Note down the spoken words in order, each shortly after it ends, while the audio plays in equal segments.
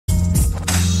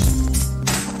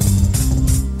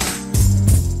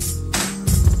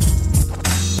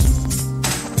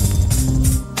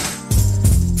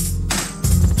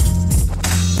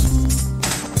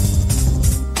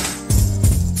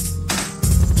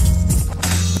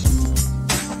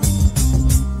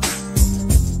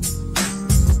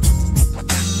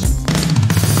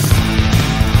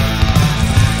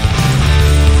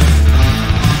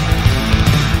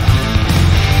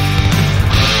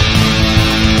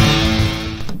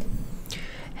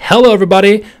Hello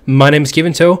everybody, my name is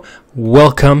GivenToe.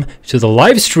 Welcome to the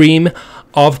live stream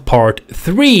of part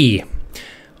 3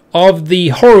 of the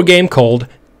horror game called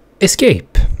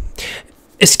Escape.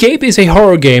 Escape is a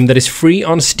horror game that is free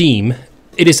on Steam.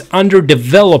 It is under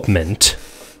development,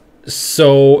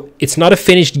 so it's not a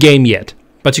finished game yet,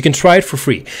 but you can try it for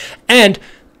free. And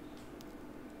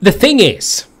the thing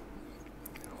is,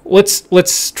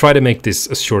 let's try to make this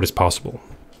as short as possible.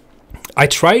 I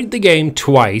tried the game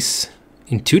twice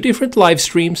in 2 different live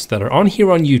streams that are on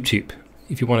here on YouTube.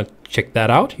 If you want to check that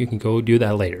out, you can go do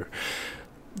that later.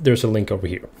 There's a link over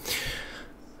here.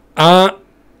 And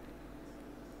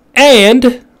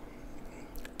the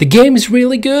game is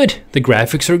really good. The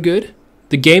graphics are good.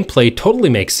 The gameplay totally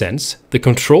makes sense. The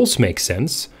controls make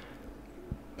sense.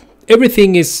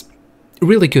 Everything is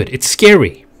really good. It's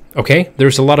scary. Okay,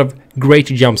 there's a lot of great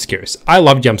jump scares. I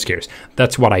love jump scares.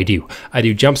 That's what I do. I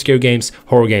do jump scare games,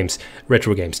 horror games,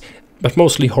 retro games, but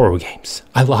mostly horror games.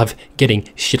 I love getting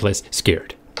shitless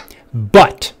scared.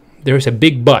 But there's a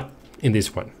big but in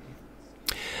this one.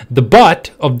 The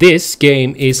but of this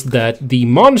game is that the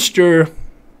monster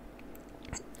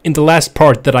in the last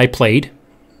part that I played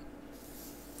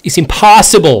is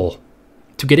impossible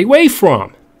to get away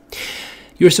from.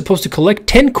 You're supposed to collect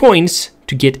 10 coins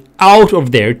to get out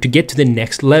of there, to get to the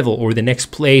next level or the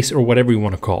next place or whatever you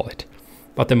want to call it.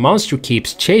 But the monster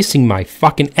keeps chasing my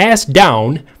fucking ass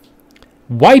down,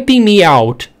 wiping me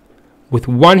out with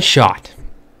one shot.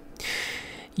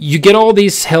 You get all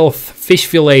these health fish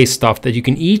fillet stuff that you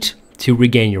can eat to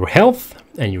regain your health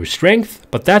and your strength,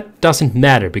 but that doesn't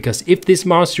matter because if this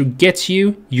monster gets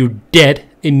you, you're dead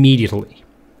immediately.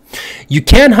 You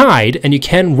can hide and you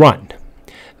can run,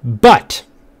 but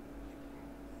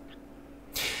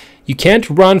you can't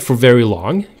run for very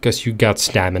long because you got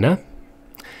stamina.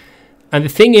 And the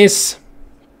thing is,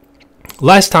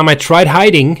 last time I tried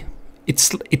hiding,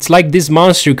 it's like this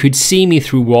monster could see me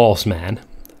through walls, man.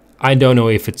 I don't know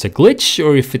if it's a glitch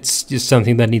or if it's just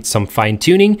something that needs some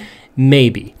fine-tuning.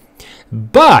 Maybe.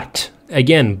 But,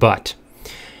 again,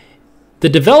 the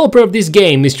developer of this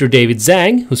game, Mr. David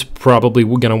Zhang, who's probably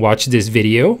gonna watch this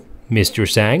video, Mr.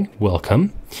 Zhang,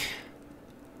 welcome.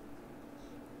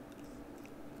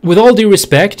 With all due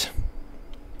respect,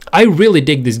 I really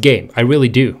dig this game. I really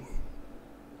do.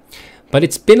 But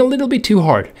it's been a little bit too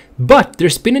hard. But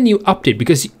there's been a new update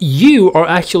because you are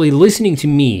actually listening to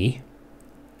me,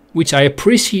 which I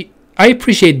appreciate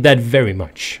that very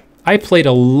much. I played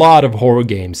a lot of horror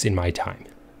games in my time.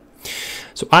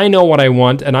 So I know what I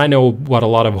want and I know what a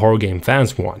lot of horror game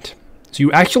fans want. So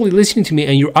you're actually listening to me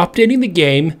and you're updating the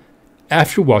game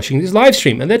after watching this live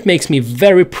stream. And that makes me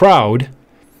very proud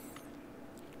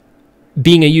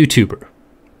being a YouTuber.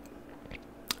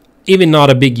 Even not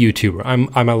a big YouTuber. I'm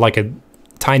like a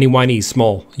tiny whiny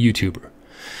small YouTuber.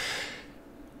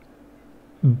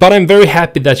 But I'm very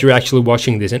happy that you're actually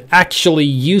watching this and actually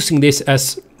using this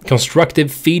as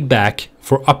constructive feedback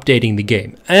for updating the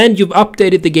game. And you've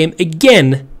updated the game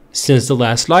again since the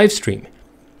last live stream.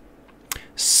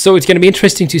 So it's going to be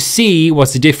interesting to see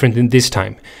what's different in this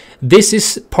time. This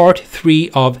is part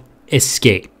 3 of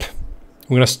Escape.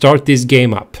 We're going to start this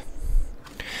game up.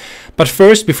 But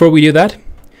first, before we do that,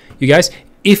 you guys,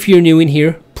 if you're new in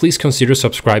here, please consider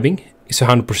subscribing. It's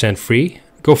 100% free.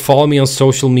 Go follow me on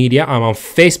social media. I'm on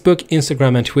Facebook,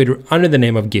 Instagram, and Twitter under the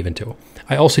name of GivenToe.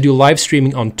 I also do live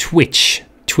streaming on Twitch,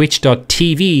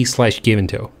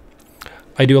 twitch.tv/GivenToe.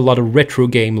 I do a lot of retro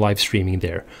game live streaming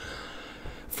there,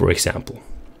 for example.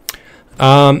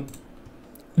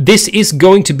 This is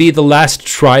going to be the last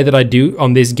try that I do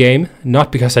on this game,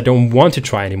 not because I don't want to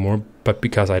try anymore, but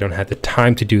because I don't have the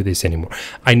time to do this anymore.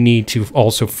 I need to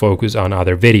also focus on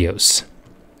other videos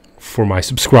for my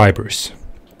subscribers.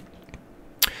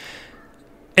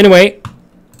 Anyway,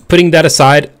 putting that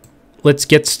aside, let's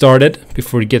get started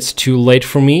before it gets too late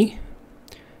for me.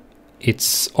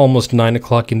 It's almost 9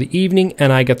 o'clock in the evening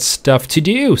and I got stuff to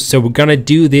do. So we're gonna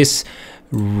do this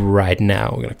right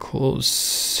now. We're gonna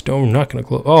close. No, we're not gonna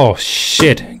close. Oh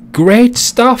shit, great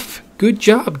stuff. Good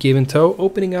job, GivenToe,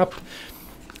 opening up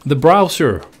the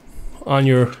browser on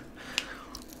your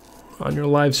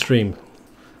live stream.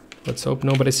 Let's hope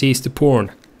nobody sees the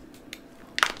porn.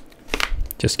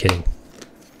 Just kidding.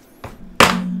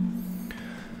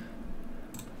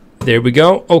 There we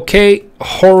go. Okay,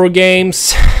 horror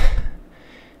games.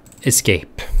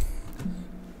 Escape.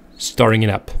 Starting it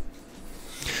up.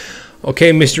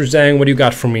 Okay, Mr. Zhang, what do you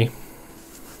got for me?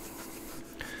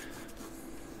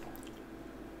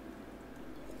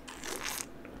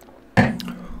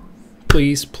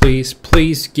 Please, please,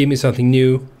 please give me something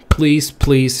new. Please,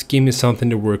 please give me something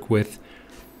to work with.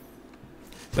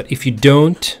 But if you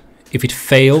don't, if it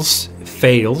fails,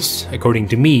 fails, according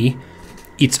to me,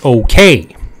 it's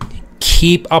okay.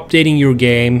 Keep updating your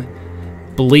game,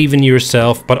 believe in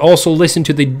yourself, but also listen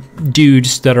to the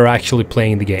dudes that are actually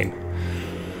playing the game.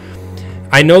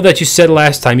 I know that you said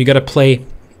last time you gotta play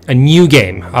a new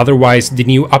game, otherwise the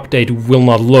new update will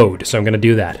not load, so I'm gonna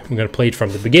do that. I'm gonna play it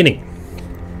from the beginning,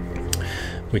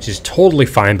 which is totally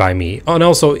fine by me. And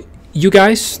also, you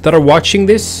guys that are watching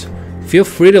this, feel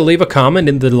free to leave a comment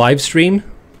in the live stream.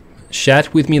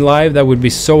 Chat with me live, that would be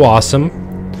so awesome.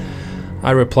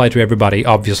 I reply to everybody,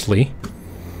 obviously.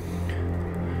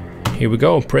 Here we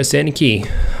go, press any key.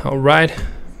 Alright.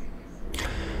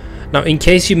 Now, in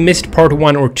case you missed part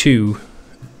 1 or 2,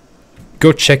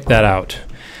 go check that out.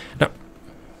 Now,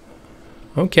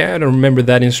 okay, I don't remember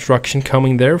that instruction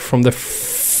coming there from the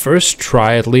first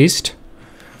try at least.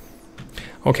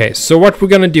 Okay, so what we're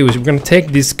gonna do is we're gonna take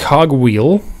this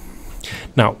cogwheel.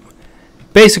 Now,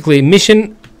 basically,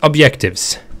 mission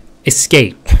objectives.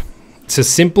 Escape. It's as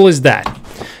simple as that.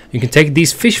 You can take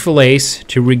these fish fillets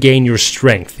to regain your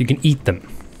strength. You can eat them.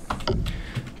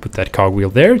 Put that cogwheel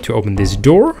there to open this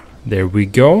door. There we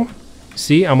go.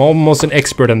 See, I'm almost an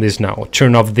expert on this now.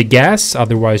 Turn off the gas,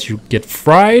 otherwise you get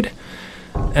fried.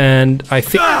 And I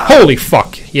think... Holy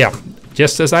fuck! Yeah,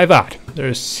 just as I thought.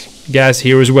 There's gas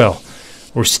here as well.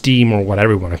 Or steam, or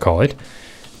whatever you want to call it.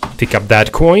 Pick up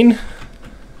that coin.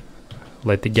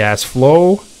 Let the gas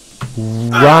flow.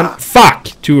 Run. Fuck!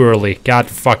 Too early. God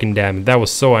fucking damn it. That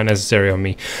was so unnecessary of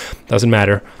me. Doesn't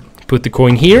matter. Put the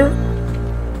coin here.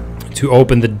 To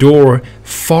open the door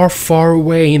far, far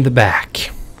away in the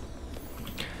back.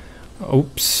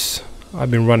 Oops. I've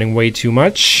been running way too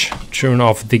much. Turn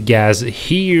off the gas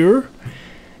here.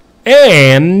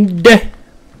 And...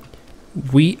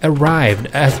 we arrived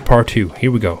at part 2.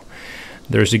 Here we go.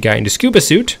 There's a guy in the scuba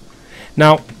suit.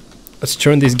 Now, let's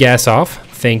turn this gas off.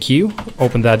 Thank you.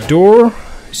 Open that door.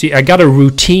 See, I got a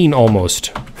routine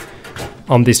almost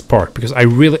on this part because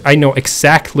I know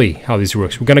exactly how this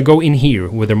works. We're gonna go in here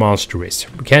where the monster is.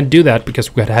 We can't do that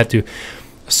because we had to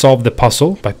solve the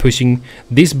puzzle by pushing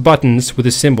these buttons with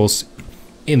the symbols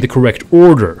in the correct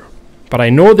order. But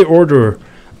I know the order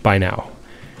by now.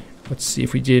 Let's see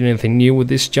if we did anything new with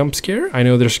this jump scare. I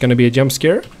know there's gonna be a jump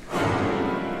scare.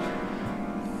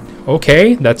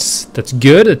 Okay, that's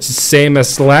good. It's the same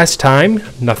as last time.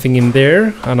 Nothing in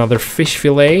there. Another fish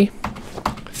fillet.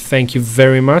 Thank you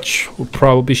very much. We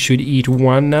probably should eat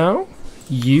one now.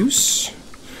 Use.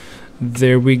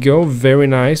 There we go. Very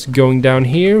nice. Going down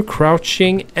here,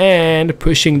 crouching, and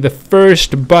pushing the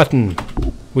first button,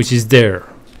 which is there.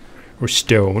 Or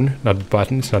stone, not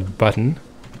button. It's not button.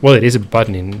 Well, it is a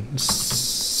button in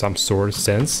some sort of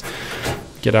sense.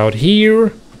 Get out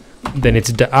here. Then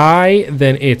it's the eye.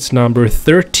 Then it's number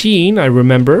 13, I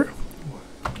remember.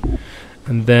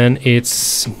 And then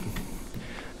it's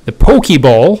the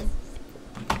Pokeball.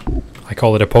 I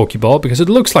call it a Pokeball because it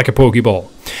looks like a Pokeball.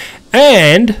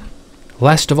 And,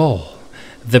 last of all,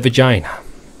 the vagina.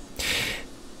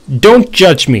 Don't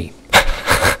judge me.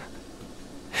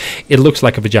 It looks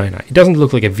like a vagina. It doesn't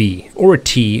look like a V or a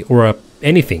T or a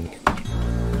anything.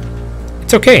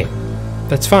 It's okay.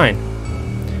 That's fine.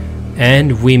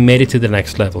 And we made it to the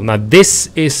next level. Now this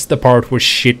is the part where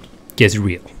shit gets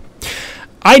real.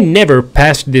 I never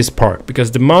passed this part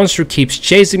because the monster keeps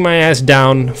chasing my ass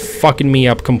down, fucking me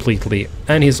up completely,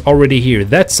 and he's already here.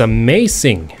 That's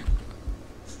amazing.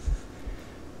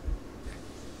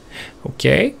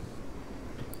 Okay.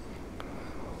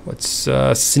 Let's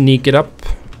sneak it up.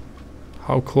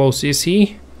 How close is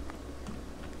he?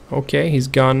 Okay, he's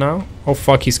gone now. Oh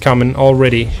fuck, he's coming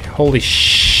already. Holy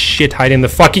shit, hide in the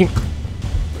fucking...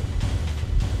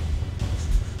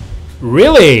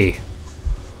 Really?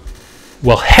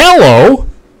 Well, hello!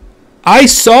 I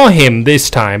saw him this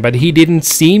time, but he didn't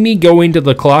see me go into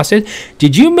the closet.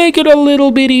 Did you make it a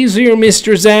little bit easier,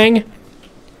 Mr. Zhang?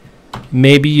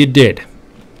 Maybe you did.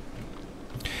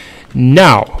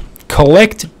 Now,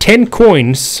 collect 10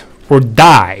 coins or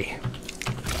die.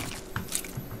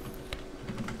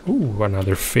 Ooh,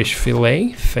 another fish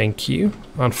fillet. Thank you.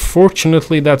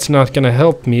 Unfortunately, that's not gonna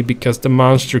help me because the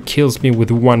monster kills me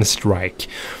with one strike.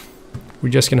 We're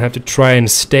just gonna have to try and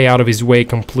stay out of his way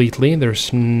completely.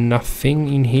 There's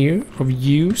nothing in here of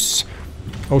use.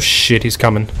 Oh shit, he's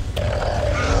coming.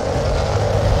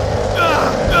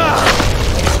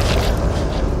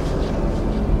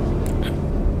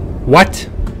 What?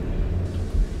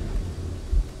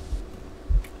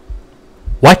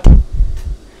 What?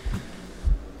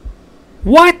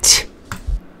 What?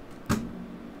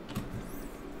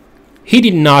 He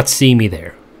did not see me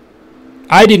there.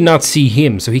 I did not see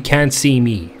him, so he can't see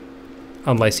me.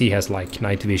 Unless he has like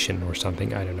night vision or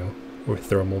something, I don't know. Or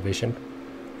thermal vision.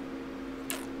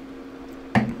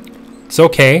 It's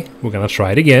okay. We're gonna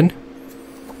try it again.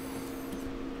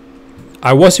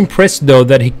 I was impressed though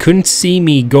that he couldn't see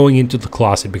me going into the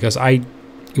closet because it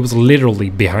was literally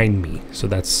behind me. So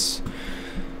that's,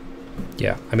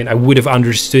 yeah, I mean, I would have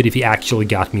understood if he actually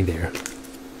got me there.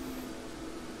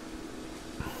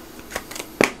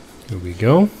 Here we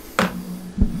go.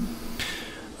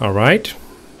 All right,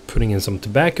 putting in some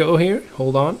tobacco here.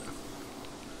 Hold on.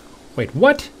 Wait,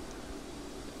 what?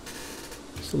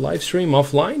 Is the live stream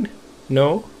offline?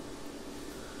 No.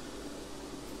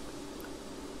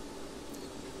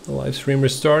 The live stream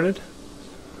restarted.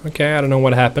 Okay, I don't know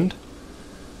what happened.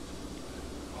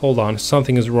 Hold on,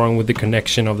 something is wrong with the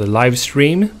connection of the live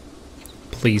stream.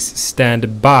 Please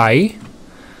stand by.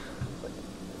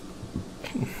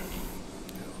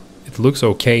 It looks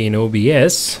okay in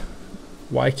OBS.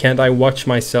 Why can't I watch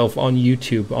myself on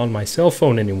YouTube on my cell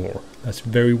phone anymore? That's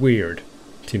very weird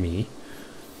to me.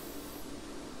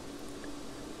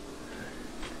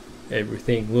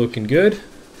 Everything looking good.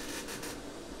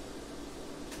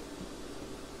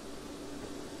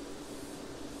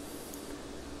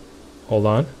 Hold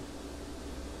on.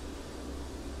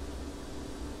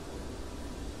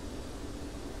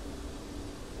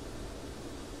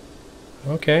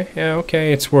 Okay, yeah,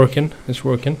 okay, it's working. It's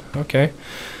working. Okay.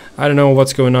 I don't know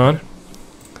what's going on.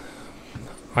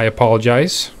 I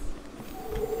apologize.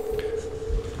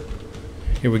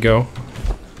 Here we go.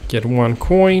 Get 1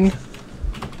 coin.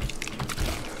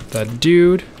 That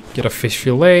dude. Get a fish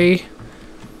fillet.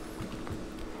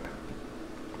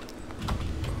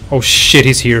 Oh shit,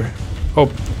 he's here.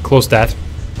 Oh, close that.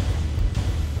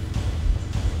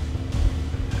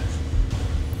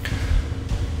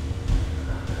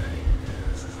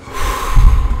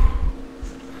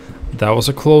 That was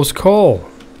a close call.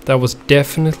 That was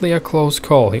definitely a close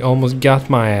call. He almost got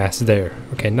my ass there.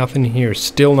 Okay, nothing in here.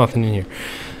 Still nothing in here.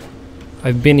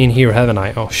 I've been in here, haven't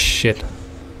I? Oh shit.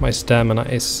 My stamina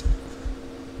is...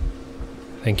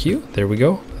 Thank you. There we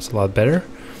go. That's a lot better.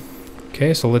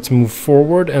 Okay, so let's move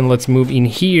forward and let's move in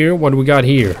here. What do we got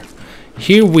here?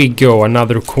 Here we go,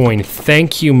 another coin.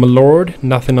 Thank you, my lord.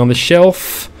 Nothing on the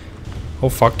shelf. Oh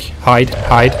fuck. Hide,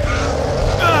 hide.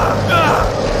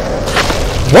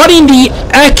 What in the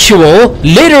actual,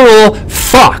 literal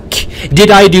fuck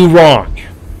did I do wrong?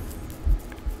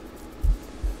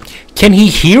 Can he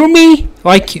hear me?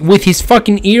 Like, with his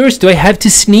fucking ears? Do I have to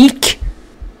sneak?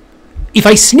 If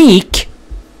I sneak,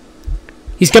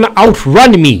 he's gonna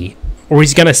outrun me. Or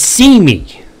he's gonna see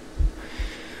me.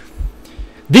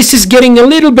 This is getting a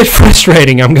little bit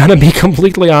frustrating, I'm gonna be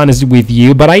completely honest with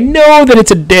you, but I know that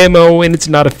it's a demo and it's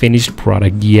not a finished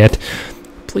product yet.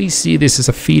 Please see this as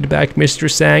a feedback,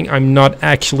 Mr. Sang. I'm not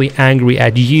actually angry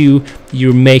at you.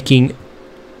 You're making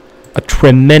a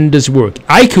tremendous work.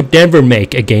 I could never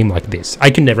make a game like this. I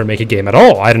could never make a game at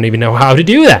all. I don't even know how to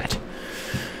do that.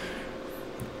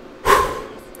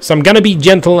 So I'm gonna be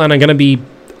gentle and I'm gonna be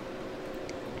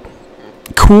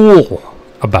cool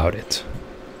about it.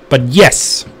 But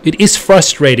yes, it is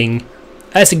frustrating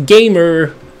as a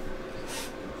gamer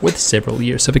with several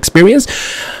years of experience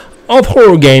of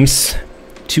horror games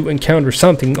to encounter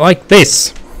something like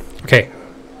this. Okay,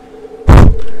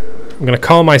 I'm gonna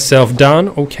calm myself down.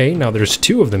 Okay, now there's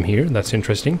 2 of them here. That's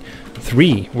interesting.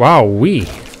 3. Wow,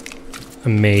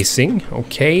 amazing.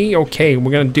 Okay, okay,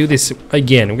 we're gonna do this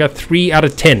again. We got 3 out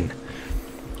of 10.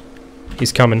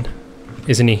 He's coming,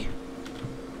 isn't he?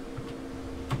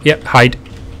 Yep, hide.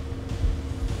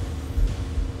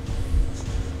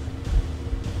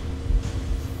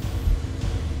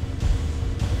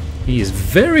 He is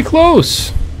very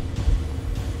close.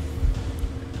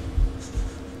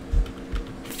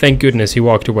 Thank goodness he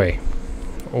walked away.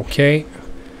 Okay.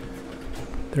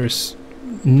 There's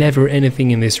never anything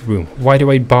in this room. Why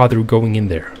do I bother going in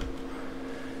there?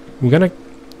 We're gonna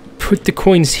put the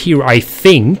coins here, I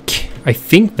think. I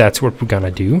think that's what we're gonna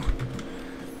do.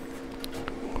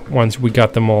 Once we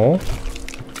got them all.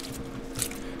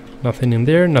 Nothing in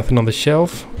there, nothing on the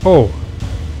shelf. Oh.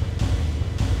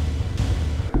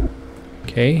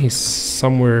 Okay, he's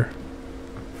somewhere.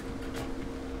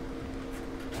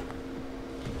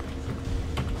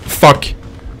 Fuck.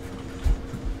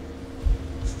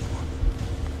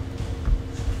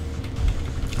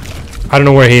 I don't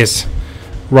know where he is.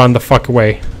 Run the fuck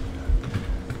away.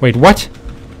 Wait, what?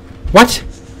 What?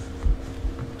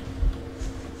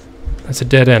 That's a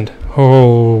dead end.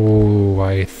 Oh,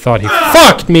 I thought he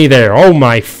fucked me there. Oh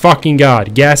my fucking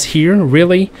god. Gas here?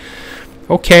 Really?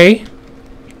 Okay.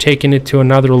 Taking it to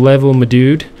another level, my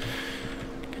dude.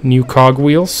 New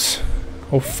cogwheels.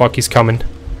 Oh fuck, he's coming.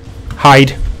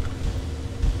 Hide.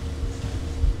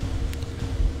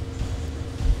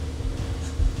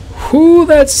 Whoo,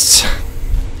 that's...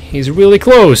 He's really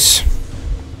close.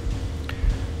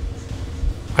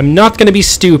 I'm not gonna be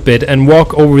stupid and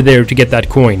walk over there to get that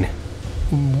coin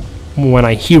when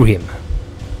I hear him.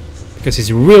 Because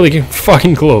he's really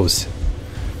fucking close.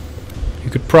 You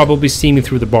could probably see me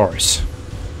through the bars.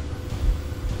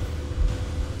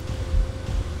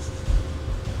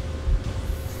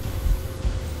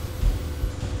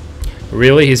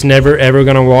 Really? He's never ever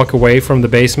gonna walk away from the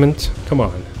basement? Come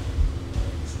on.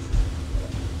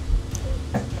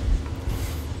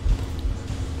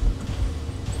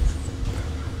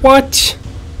 What?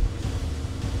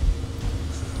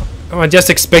 Am I just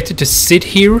expected to sit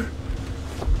here?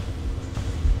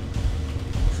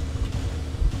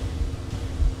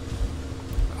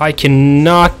 I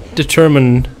cannot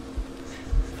determine.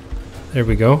 There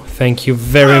we go. Thank you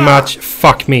very much.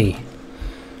 Fuck me.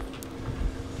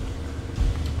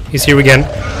 He's here again.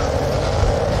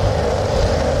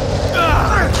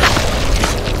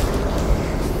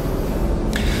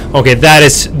 Okay,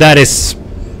 that is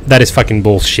fucking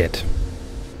bullshit.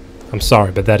 I'm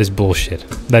sorry, but that is bullshit.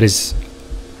 That is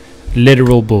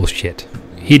literal bullshit.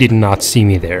 He did not see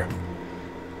me there.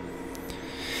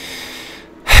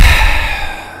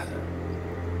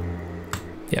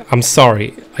 Yeah, I'm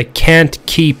sorry. I can't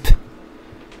keep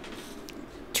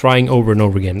trying over and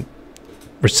over again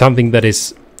for something that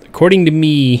is, according to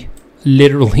me,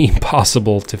 literally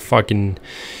impossible to fucking...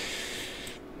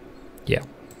 Yeah,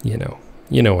 you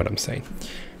know what I'm saying.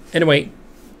 Anyway,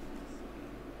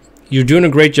 you're doing a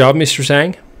great job, Mr.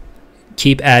 Sang.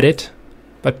 Keep at it,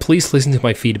 but please listen to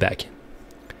my feedback.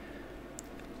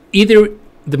 Either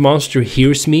the monster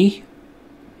hears me,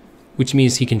 which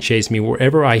means he can chase me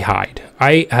wherever I hide.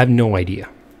 I have no idea.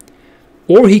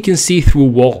 Or he can see through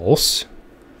walls.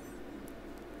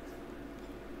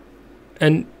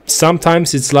 And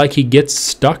sometimes it's like he gets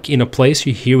stuck in a place,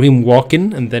 you hear him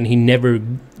walking, and then he never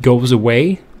goes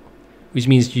away. Which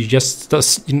means you just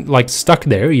like stuck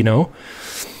there, you know.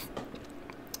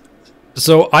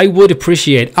 So I would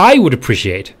appreciate a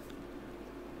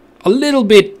little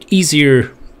bit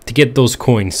easier to get those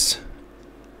coins.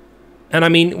 And I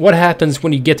mean, what happens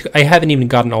when you get to, I haven't even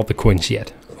gotten all the coins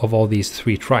yet of all these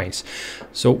 3 tries.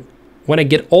 So when I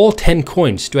get all 10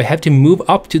 coins, do I have to move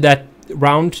up to that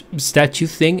round statue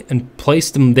thing and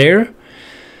place them there?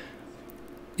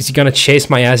 Is he gonna chase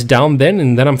my ass down then,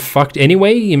 and then I'm fucked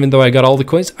anyway, even though I got all the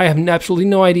coins? I have absolutely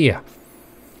no idea.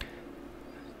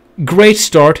 Great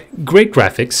start, great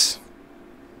graphics.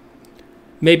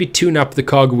 Maybe tune up the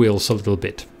cogwheels a little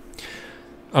bit.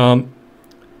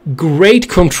 Great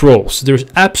controls. There's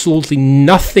absolutely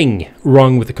nothing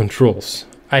wrong with the controls.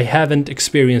 I haven't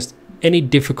experienced any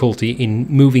difficulty in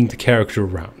moving the character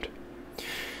around.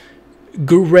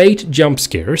 Great jump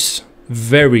scares.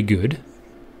 Very good.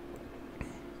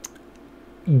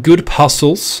 Good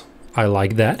puzzles. I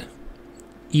like that.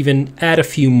 Even add a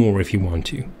few more if you want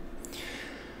to.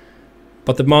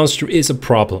 But the monster is a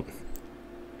problem.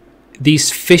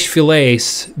 These fish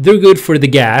fillets, they're good for the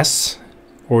gas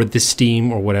or the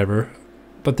steam or whatever,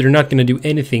 but they're not going to do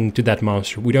anything to that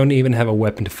monster. We don't even have a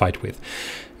weapon to fight with.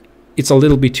 It's a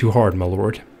little bit too hard, my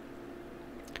lord.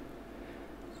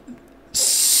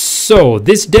 So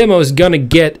this demo is gonna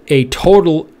get a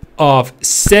total of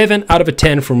 7 out of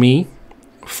 10 for me,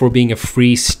 for being a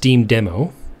free Steam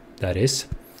demo. That is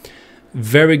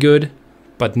very good,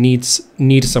 but needs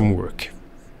some work.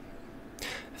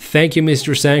 Thank you,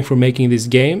 Mr. Sang, for making this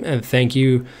game, and thank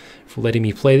you for letting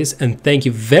me play this, and thank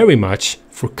you very much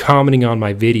for commenting on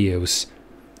my videos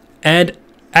and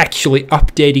actually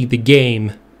updating the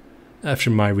game after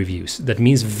my reviews. That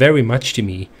means very much to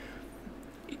me.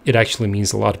 It actually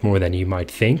means a lot more than you might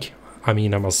think. I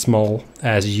mean, I'm a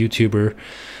small-ass YouTuber.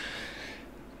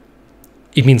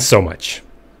 It means so much.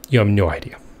 You have no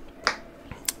idea.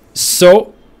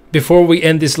 So, before we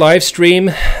end this live stream,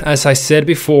 as I said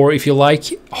before, if you like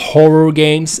horror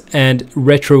games and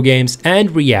retro games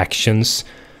and reactions,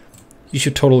 you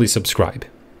should totally subscribe.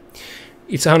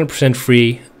 It's 100%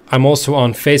 free. I'm also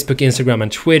on Facebook, Instagram,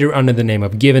 and Twitter under the name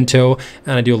of GivenToe,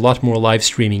 and I do a lot more live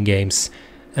streaming games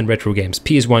and retro games,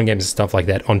 PS1 games and stuff like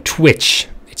that on Twitch.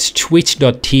 It's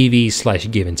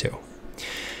twitch.tv/GivenToe.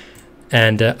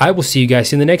 And I will see you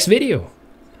guys in the next video.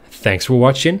 Thanks for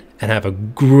watching, and have a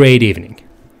great evening.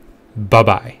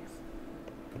 Bye-bye.